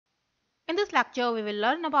In this lecture, we will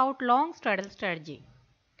learn about long straddle strategy.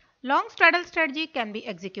 Long straddle strategy can be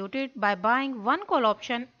executed by buying one call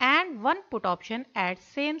option and one put option at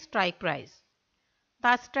same strike price.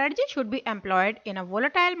 The strategy should be employed in a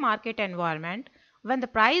volatile market environment when the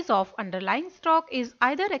price of underlying stock is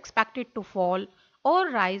either expected to fall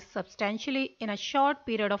or rise substantially in a short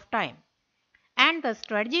period of time. And the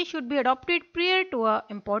strategy should be adopted prior to an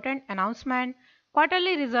important announcement,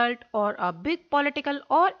 quarterly result, or a big political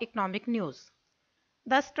or economic news.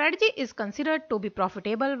 The strategy is considered to be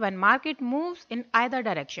profitable when market moves in either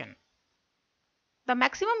direction. The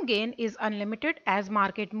maximum gain is unlimited as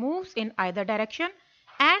market moves in either direction,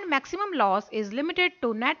 and maximum loss is limited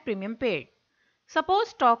to net premium paid. Suppose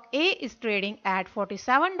stock A is trading at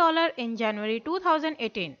 $47 in January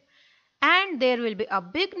 2018 and there will be a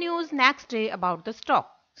big news next day about the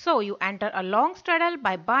stock. So you enter a long straddle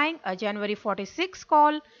by buying a January 46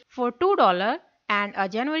 call for $2 and a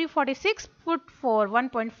January 46 put for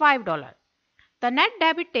 $1.5. The net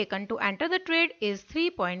debit taken to enter the trade is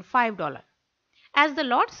 $3.5. As the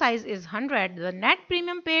lot size is 100, the net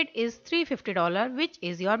premium paid is $350, which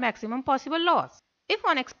is your maximum possible loss. If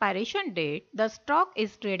on expiration date the stock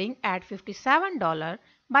is trading at $57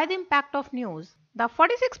 by the impact of news, the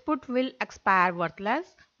 46 put will expire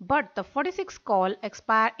worthless, but the 46 call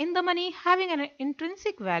expire in the money having an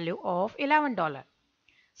intrinsic value of $11.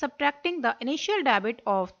 Subtracting the initial debit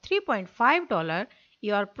of $3.5,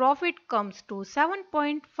 your profit comes to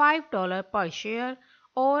 $7.5 per share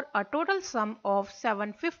or a total sum of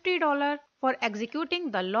 $750 for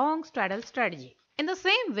executing the long straddle strategy. In the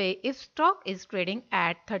same way, if stock is trading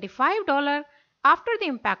at $35 after the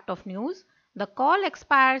impact of news, the call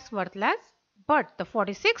expires worthless, but the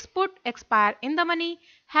 46 put expire in the money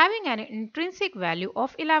having an intrinsic value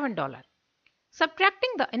of $11. Subtracting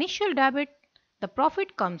the initial debit, the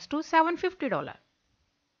profit comes to $750.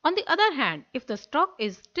 On the other hand, if the stock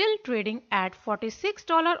is still trading at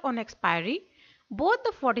 $46 on expiry, both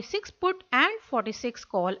the 46 put and 46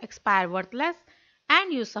 call expire worthless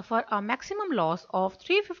and you suffer a maximum loss of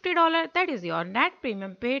 $350, that is your net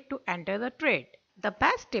premium paid to enter the trade. The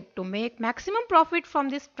best tip to make maximum profit from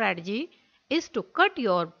this strategy is to cut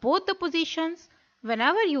your both the positions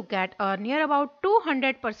whenever you get a near about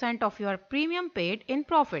 200% of your premium paid in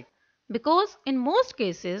profit. Because in most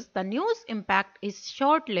cases the news impact is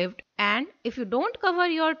short-lived and if you don't cover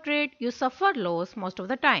your trade, you suffer loss most of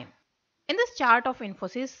the time. In this chart of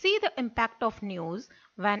Infosys, see the impact of news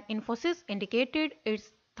when Infosys indicated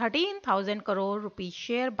its 13,000 crore rupees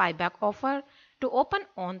share buyback offer to open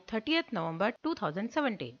on 30th November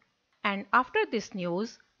 2017. And after this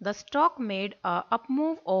news, the stock made a up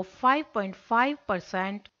move of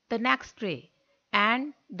 5.5% the next day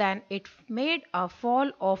and then it made a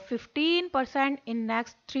fall of 15% in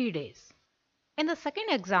next 3 days. In the second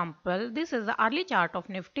example, this is the early chart of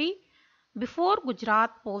Nifty. Before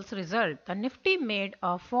Gujarat polls result, the Nifty made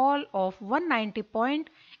a fall of 190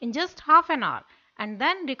 points in just half an hour and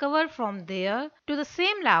then recovered from there to the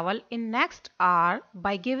same level in next hour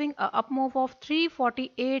by giving a up move of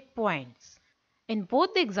 348 points. In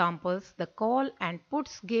both the examples, the call and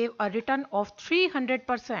puts gave a return of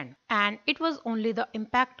 300% and it was only the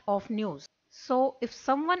impact of news. So if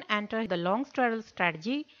someone entered the long straddle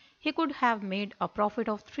strategy, he could have made a profit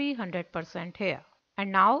of 300% here.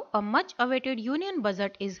 And now a much awaited union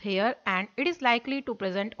budget is here and it is likely to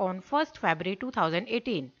present on 1st February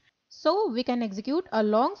 2018. So we can execute a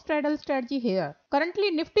long straddle strategy here.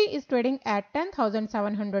 Currently Nifty is trading at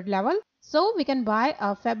 10,700 level. So we can buy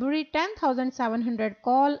a February 10,700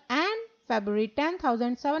 call and February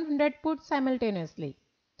 10,700 put simultaneously.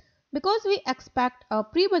 Because we expect a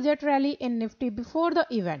pre-budget rally in Nifty before the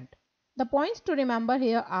event. The points to remember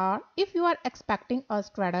here are, if you are expecting a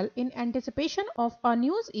straddle in anticipation of a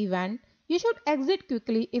news event, you should exit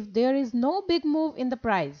quickly if there is no big move in the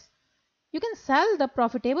price. You can sell the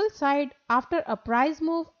profitable side after a price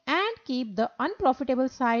move and keep the unprofitable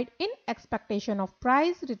side in expectation of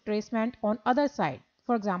price retracement on other side.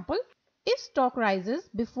 For example, if stock rises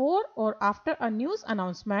before or after a news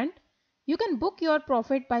announcement, you can book your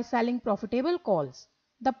profit by selling profitable calls.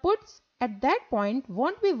 The puts at that point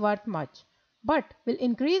won't be worth much, but will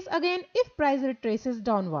increase again if price retraces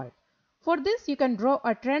downward. For this, you can draw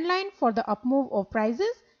a trend line for the up move of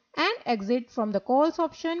prices and exit from the calls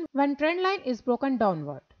option when trend line is broken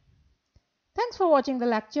downward. Thanks for watching the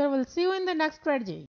lecture. We'll see you in the next strategy.